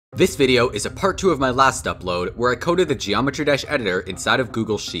This video is a part 2 of my last upload where I coded the Geometry Dash editor inside of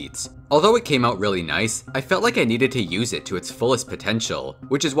Google Sheets. Although it came out really nice, I felt like I needed to use it to its fullest potential,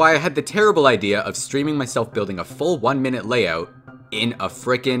 which is why I had the terrible idea of streaming myself building a full 1-minute layout in a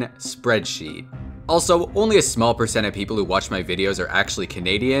frickin' spreadsheet. Also, only a small percent of people who watch my videos are actually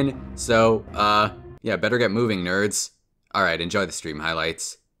Canadian, so, yeah, better get moving, nerds. Alright, enjoy the stream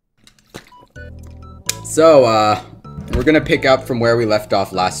highlights. So, we're gonna pick up from where we left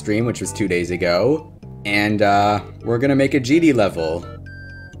off last stream, which was 2 days ago, and we're gonna make a GD level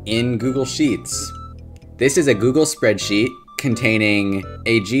in Google Sheets. This is a Google spreadsheet containing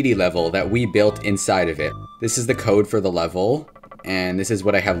a GD level that we built inside of it. This is the code for the level, and this is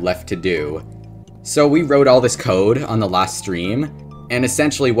what I have left to do. So we wrote all this code on the last stream, and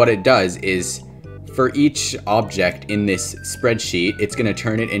essentially what it does is, for each object in this spreadsheet, it's gonna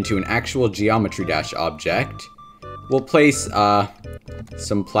turn it into an actual Geometry Dash object. We'll place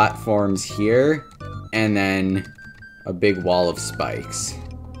some platforms here, and then a big wall of spikes.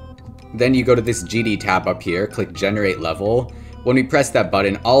 Then you go to this GD tab up here, click Generate Level. When we press that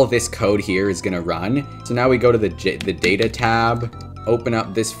button, all of this code here is gonna run. So now we go to the Data tab, open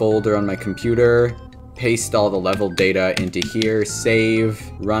up this folder on my computer, paste all the level data into here, save,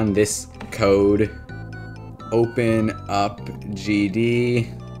 run this code, open up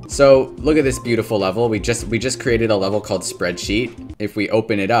GD. So look at this beautiful level. We just created a level called Spreadsheet. If we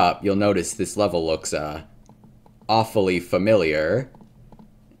open it up, you'll notice this level looks awfully familiar.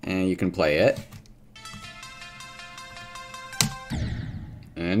 And you can play it.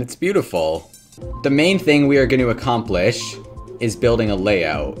 And it's beautiful. The main thing we are going to accomplish is building a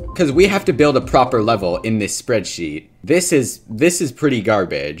layout, because we have to build a proper level in this spreadsheet. This is pretty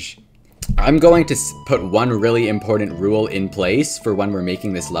garbage. I'm going to put one really important rule in place for when we're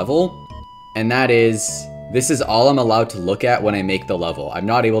making this level, and that is, this is all I'm allowed to look at when I make the level. I'm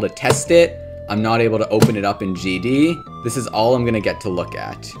not able to test it, I'm not able to open it up in GD, this is all I'm gonna get to look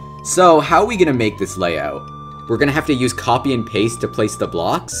at. So how are we gonna make this layout? We're gonna have to use copy and paste to place the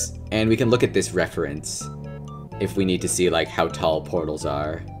blocks, and we can look at this reference if we need to see like how tall portals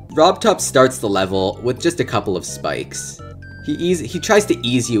are. RobTop starts the level with just a couple of spikes. He tries to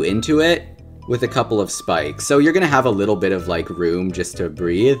ease you into it with a couple of spikes. So you're gonna have a little bit of like room just to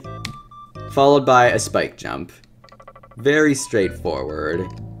breathe, followed by a spike jump. Very straightforward.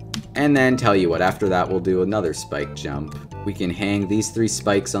 And then tell you what, after that we'll do another spike jump. We can hang these 3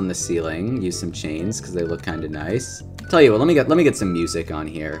 spikes on the ceiling, use some chains because they look kind of nice. Tell you what, let me get some music on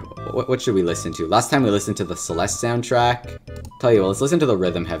here. What should we listen to? Last time we listened to the Celeste soundtrack. Tell you what, let's listen to the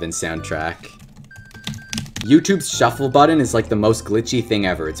Rhythm Heaven soundtrack. YouTube's shuffle button is like the most glitchy thing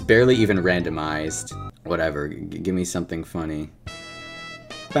ever. It's barely even randomized. Whatever, give me something funny.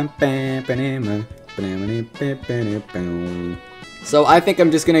 So I think I'm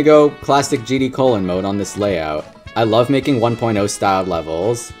just gonna go classic GD colon mode on this layout. I love making 1.0 style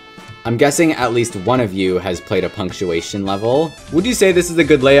levels. I'm guessing at least one of you has played a punctuation level. Would you say this is a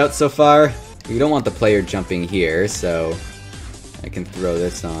good layout so far? You don't want the player jumping here, so I can throw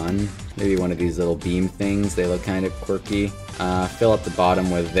this on. Maybe one of these little beam things, they look kind of quirky. Fill up the bottom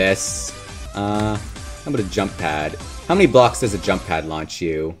with this. How about a jump pad? How many blocks does a jump pad launch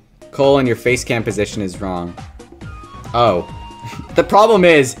you? Colon, your face cam position is wrong. Oh. The problem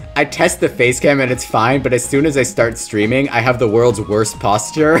is, I test the face cam and it's fine, but as soon as I start streaming, I have the world's worst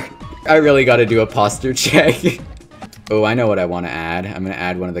posture. I really gotta do a posture check. Oh, I know what I want to add. I'm gonna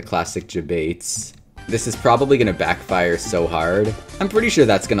add one of the classic debates. This is probably gonna backfire so hard. I'm pretty sure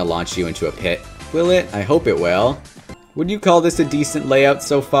that's gonna launch you into a pit. Will it? I hope it will. Would you call this a decent layout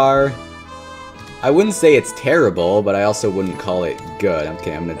so far? I wouldn't say it's terrible, but I also wouldn't call it good.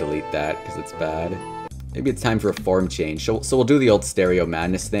 Okay, I'm gonna delete that because it's bad. Maybe it's time for a form change. So we'll do the old Stereo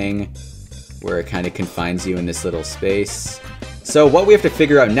Madness thing, where it kind of confines you in this little space. So what we have to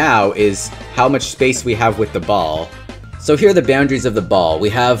figure out now is how much space we have with the ball. So here are the boundaries of the ball. We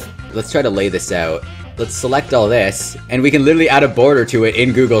have, let's try to lay this out. Let's select all this, and we can literally add a border to it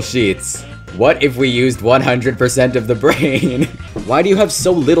in Google Sheets. What if we used 100% of the brain? Why do you have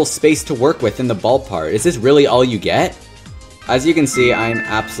so little space to work with in the ball part? Is this really all you get? As you can see, I'm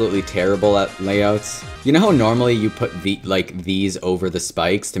absolutely terrible at layouts. You know how normally you put these over the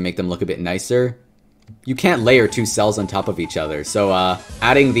spikes to make them look a bit nicer? You can't layer 2 cells on top of each other, so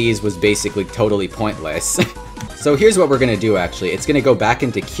adding these was basically totally pointless. So here's what we're gonna do actually. It's gonna go back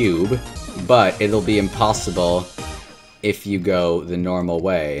into cube, but it'll be impossible if you go the normal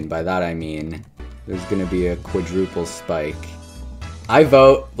way, and by that I mean there's gonna be a quadruple spike. I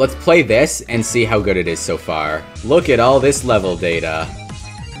vote, let's play this and see how good it is so far. Look at all this level data.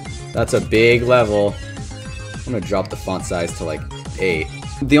 That's a big level. I'm gonna drop the font size to like 8.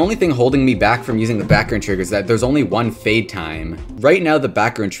 The only thing holding me back from using the background trigger is that there's only one fade time. Right now the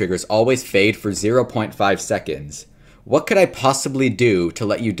background triggers always fade for 0.5 seconds. What could I possibly do to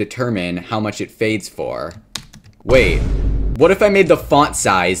let you determine how much it fades for? Wait, what if I made the font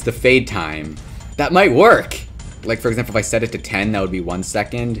size the fade time? That might work! Like, for example, if I set it to 10, that would be 1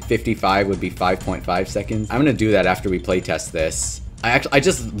 second. 55 would be 5.5 seconds. I'm gonna do that after we playtest this. I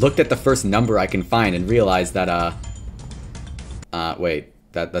just looked at the first number I can find and realized that, wait.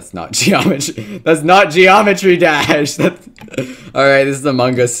 That's not geometry. That's not Geometry Dash. That's... Alright, this is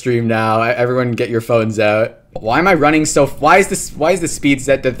Among Us stream now. Everyone get your phones out. Why am I running so... Why is the speed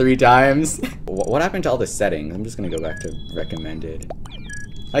set to 3 times? What happened to all the settings? I'm just gonna go back to recommended.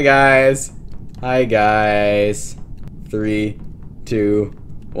 Hi guys. Hi guys. 3, 2,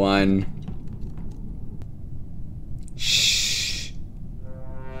 1. Shh.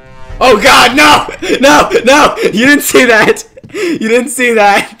 Oh god, no! No! No! You didn't see that! You didn't see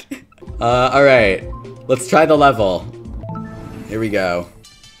that! Alright. Let's try the level. Here we go.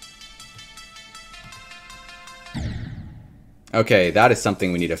 Okay, that is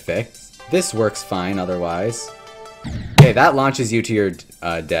something we need to fix. This works fine otherwise. Okay, that launches you to your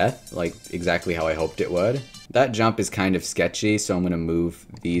death, like exactly how I hoped it would. That jump is kind of sketchy, so I'm gonna move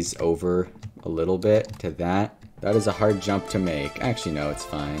these over a little bit to that. That is a hard jump to make. Actually, no, it's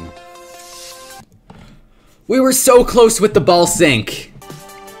fine. We were so close with the ball sink!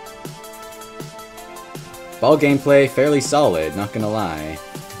 Ball gameplay, fairly solid, not gonna lie.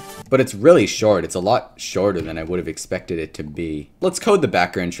 But it's really short. It's a lot shorter than I would have expected it to be. Let's code the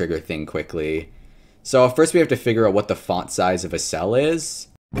background trigger thing quickly. So first we have to figure out what the font size of a cell is.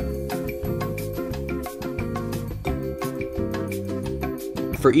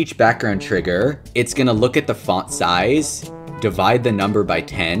 For each background trigger, it's gonna look at the font size, divide the number by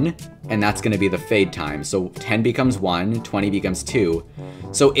 10, and that's gonna be the fade time. So 10 becomes 1, 20 becomes 2.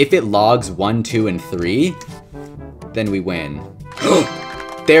 So if it logs 1, 2, and 3, then we win.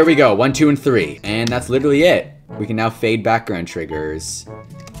 There we go, 1, 2, and 3. And that's literally it. We can now fade background triggers.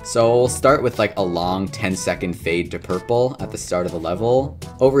 So we'll start with like a long 10-second fade to purple at the start of the level.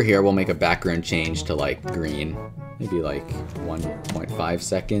 Over here, we'll make a background change to like green. Maybe like 1.5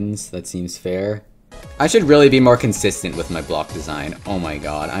 seconds, that seems fair. I should really be more consistent with my block design. Oh my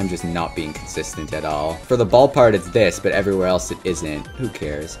god, I'm just not being consistent at all. For the ball part, it's this, but everywhere else it isn't. Who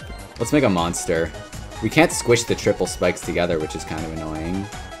cares? Let's make a monster. We can't squish the triple spikes together, which is kind of annoying.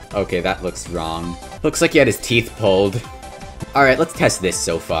 Okay, that looks wrong. Looks like he had his teeth pulled. Alright, let's test this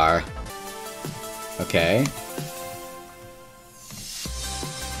so far. Okay.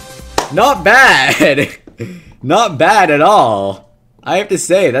 Not bad! Not bad at all. I have to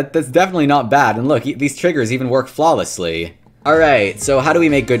say, that's definitely not bad. And look, these triggers even work flawlessly. Alright, so how do we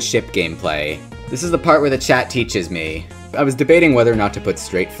make good ship gameplay? This is the part where the chat teaches me. I was debating whether or not to put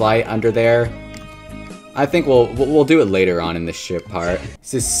straight flight under there. I think we'll do it later on in the ship part.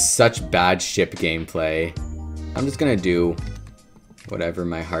 This is such bad ship gameplay. I'm just gonna do whatever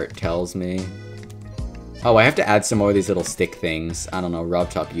my heart tells me. Oh, I have to add some more of these little stick things. I don't know,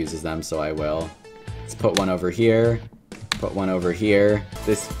 RobTop uses them, so I will. Let's put one over here. Put one over here.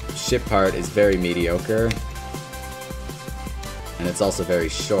 This ship part is very mediocre. And it's also very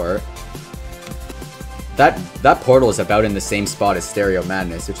short. That portal is about in the same spot as Stereo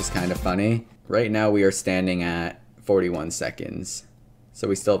Madness, which is kind of funny. Right now we are standing at 41 seconds. So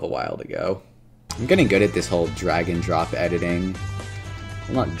we still have a while to go. I'm getting good at this whole drag and drop editing.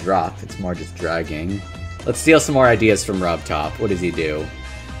 Well, not drop, it's more just dragging. Let's steal some more ideas from RobTop. What does he do?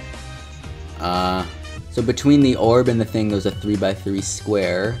 So between the orb and the thing, there's a 3x3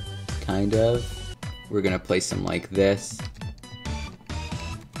 square, kind of. We're gonna place them like this.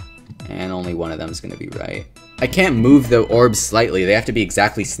 And only one of them is gonna be right. I can't move the orbs slightly. They have to be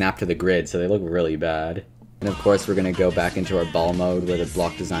exactly snapped to the grid, so they look really bad. And of course, we're gonna go back into our ball mode where the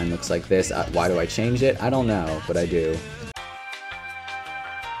block design looks like this. Why do I change it? I don't know, but I do.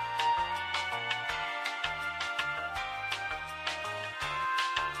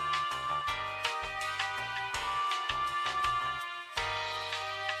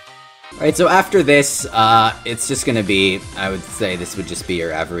 Alright, so after this, it's just gonna be, I would say this would just be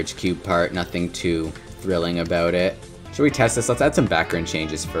your average cube part, nothing too thrilling about it. Should we test this? Let's add some background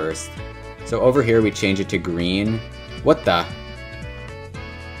changes first. So over here we change it to green. What the?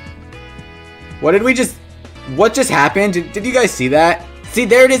 What just happened? Did you guys see that? See,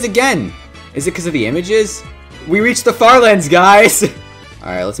 there it is again! Is it because of the images? We reached the far lands, guys!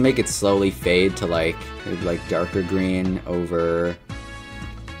 Alright, let's make it slowly fade to maybe like darker green over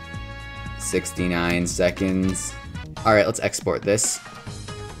 69 seconds. Alright, let's export this.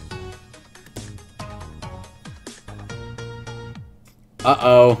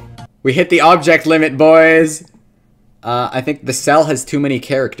 Uh-oh. We hit the object limit, boys! I think the cell has too many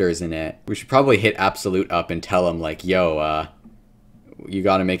characters in it. We should probably hit absolute up and tell him, like, yo, you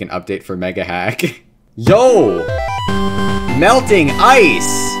gotta make an update for Mega Hack. Yo! Melting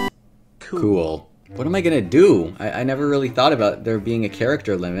ice! Cool. What am I gonna do? I never really thought about there being a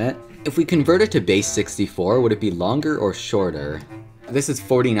character limit. If we convert it to base 64, would it be longer or shorter? This is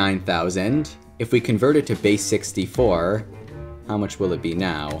 49,000. If we convert it to base 64, how much will it be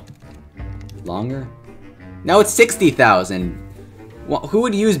now? Longer? Now it's 60,000! Well, who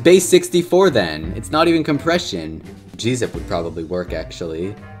would use base 64 then? It's not even compression. Gzip would probably work,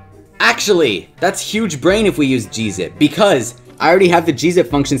 actually. Actually! That's huge brain if we use gzip, because I already have the gzip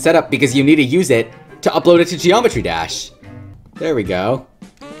function set up because you need to use it to upload it to Geometry Dash. There we go.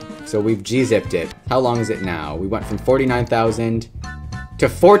 So we've gzipped it. How long is it now? We went from 49,000 to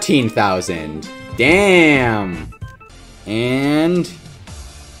 14,000. Damn! And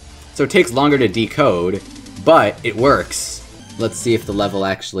so it takes longer to decode, but it works. Let's see if the level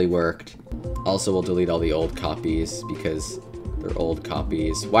actually worked. Also, we'll delete all the old copies because they're old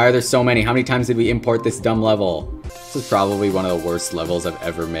copies. Why are there so many? How many times did we import this dumb level? This is probably one of the worst levels I've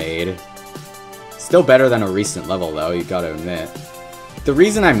ever made. Still better than a recent level though, you gotta admit. The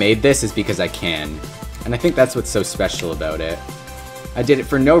reason I made this is because I can, and I think that's what's so special about it. I did it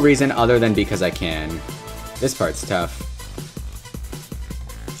for no reason other than because I can. This part's tough.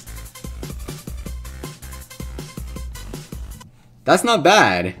 That's not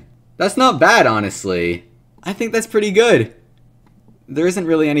bad. That's not bad, honestly. I think that's pretty good. There isn't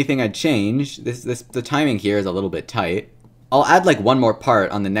really anything I'd change. The timing here is a little bit tight. I'll add like one more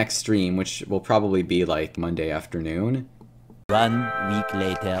part on the next stream, which will probably be like Monday afternoon. 1 week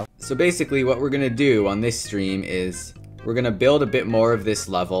later. So basically what we're gonna do on this stream is we're gonna build a bit more of this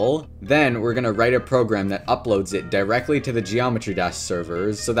level. Then we're gonna write a program that uploads it directly to the Geometry Dash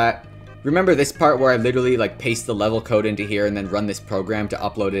servers so that, remember this part where I literally like paste the level code into here and then run this program to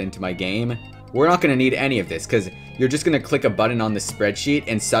upload it into my game? We're not gonna need any of this because you're just gonna click a button on the spreadsheet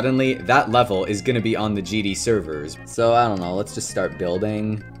and suddenly that level is gonna be on the GD servers. So I don't know, let's just start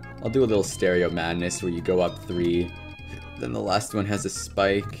building. I'll do a little stereo madness where you go up 3, then the last one has a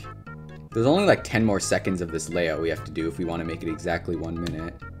spike. There's only like 10 more seconds of this layout we have to do if we want to make it exactly 1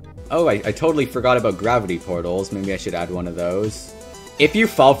 minute. Oh, I totally forgot about gravity portals. Maybe I should add one of those. If you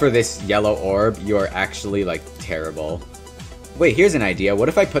fall for this yellow orb, you are actually like terrible. Wait, here's an idea. What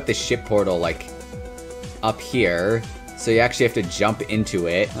if I put the ship portal like up here, so you actually have to jump into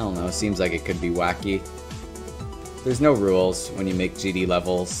it? I don't know, seems like it could be wacky. There's no rules when you make GD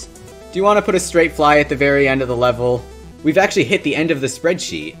levels. Do you want to put a straight fly at the very end of the level? We've actually hit the end of the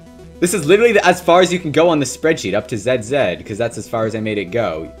spreadsheet. This is literally as far as you can go on the spreadsheet, up to ZZ, because that's as far as I made it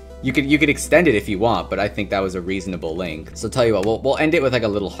go. You could extend it if you want, but I think that was a reasonable length. So tell you what, we'll end it with like a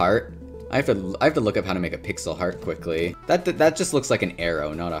little heart. I have to look up how to make a pixel heart quickly. That just looks like an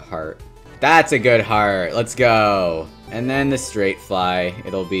arrow, not a heart. That's a good heart. Let's go. And then the straight fly,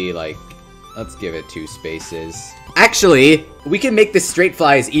 it'll be like, let's give it 2 spaces. Actually, we can make this straight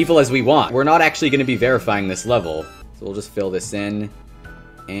fly as evil as we want. We're not actually going to be verifying this level. So we'll just fill this in.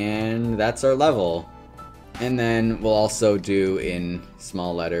 And that's our level. And then we'll also do in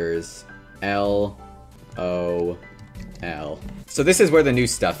small letters L, O, L. So this is where the new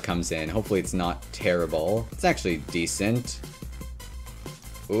stuff comes in. Hopefully it's not terrible. It's actually decent.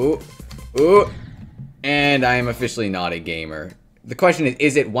 Ooh, ooh. And I am officially not a gamer. The question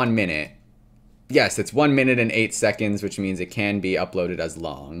is it 1 minute? Yes, it's 1 minute and 8 seconds, which means it can be uploaded as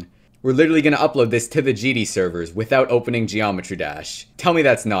long. We're literally going to upload this to the GD servers without opening Geometry Dash. Tell me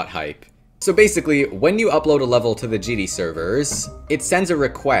that's not hype. So basically, when you upload a level to the GD servers, it sends a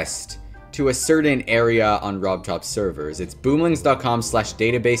request to a certain area on RobTop servers. It's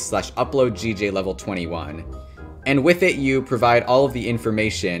boomlings.com/database/upload_GJ level21. And with it, you provide all of the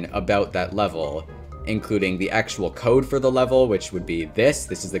information about that level, including the actual code for the level, which would be this.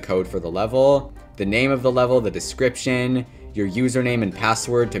 This is the code for the level, the name of the level, the description, your username and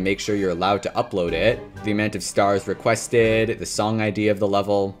password to make sure you're allowed to upload it, the amount of stars requested, the song ID of the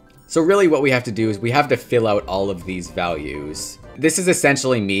level. So really what we have to do is we have to fill out all of these values. This is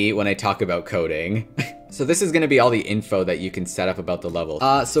essentially me when I talk about coding. So this is going to be all the info that you can set up about the level.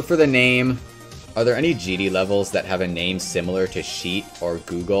 So for the name, are there any GD levels that have a name similar to Sheet or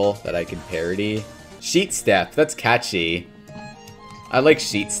Google that I could parody? Sheet Step, that's catchy. I like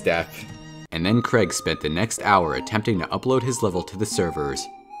Sheet Step. And then Craig spent the next hour attempting to upload his level to the servers.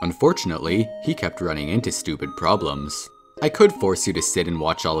 Unfortunately, he kept running into stupid problems. I could force you to sit and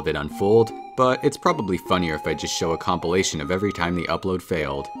watch all of it unfold, but it's probably funnier if I just show a compilation of every time the upload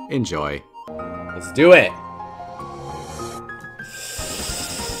failed. Enjoy. Let's do it!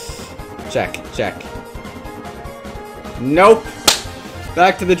 Check, check. Nope!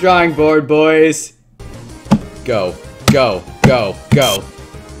 Back to the drawing board, boys! Go, go, go, go.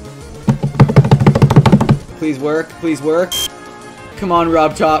 Please work, please work. Come on,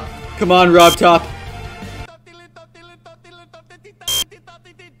 Rob Top. Come on, Rob Top.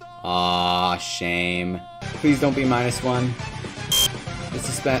 Aw, shame. Please don't be -1. This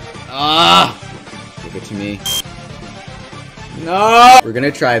is bad. Ah! Give it to me. No! We're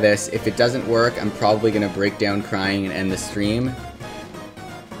gonna try this. If it doesn't work, I'm probably gonna break down crying and end the stream.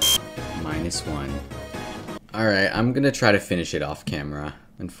 -1. Alright, I'm gonna try to finish it off camera,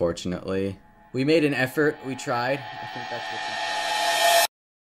 unfortunately. We made an effort, we tried. I think that's what's...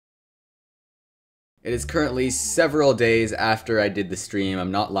 It is currently several days after I did the stream.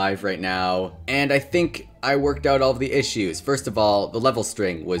 I'm not live right now. And I think I worked out all of the issues. First of all, the level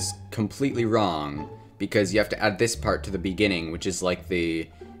string was completely wrong, because you have to add this part to the beginning, which is like the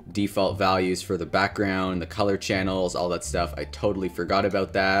default values for the background, the color channels, all that stuff. I totally forgot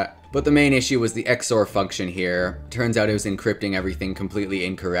about that. But the main issue was the XOR function here. Turns out it was encrypting everything completely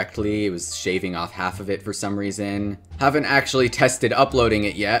incorrectly. It was shaving off half of it for some reason. Haven't actually tested uploading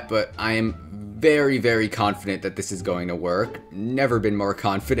it yet, but I am very, very confident that this is going to work. Never been more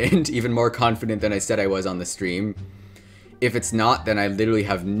confident, even more confident than I said I was on the stream. If it's not, then I literally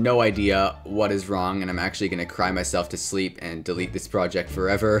have no idea what is wrong, and I'm actually gonna cry myself to sleep and delete this project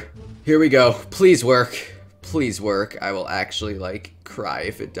forever. Here we go. Please work. Please work. I will actually, like, cry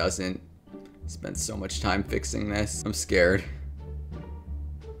if it doesn't. Spent so much time fixing this. I'm scared.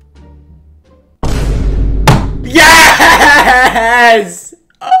 Yes!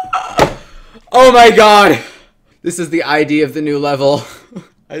 Oh my god! This is the ID of the new level.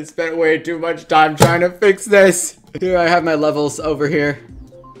 I spent way too much time trying to fix this. Here I have my levels over here.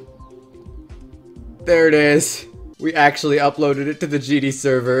 There it is. We actually uploaded it to the GD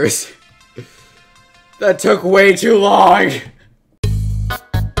servers. That took way too long.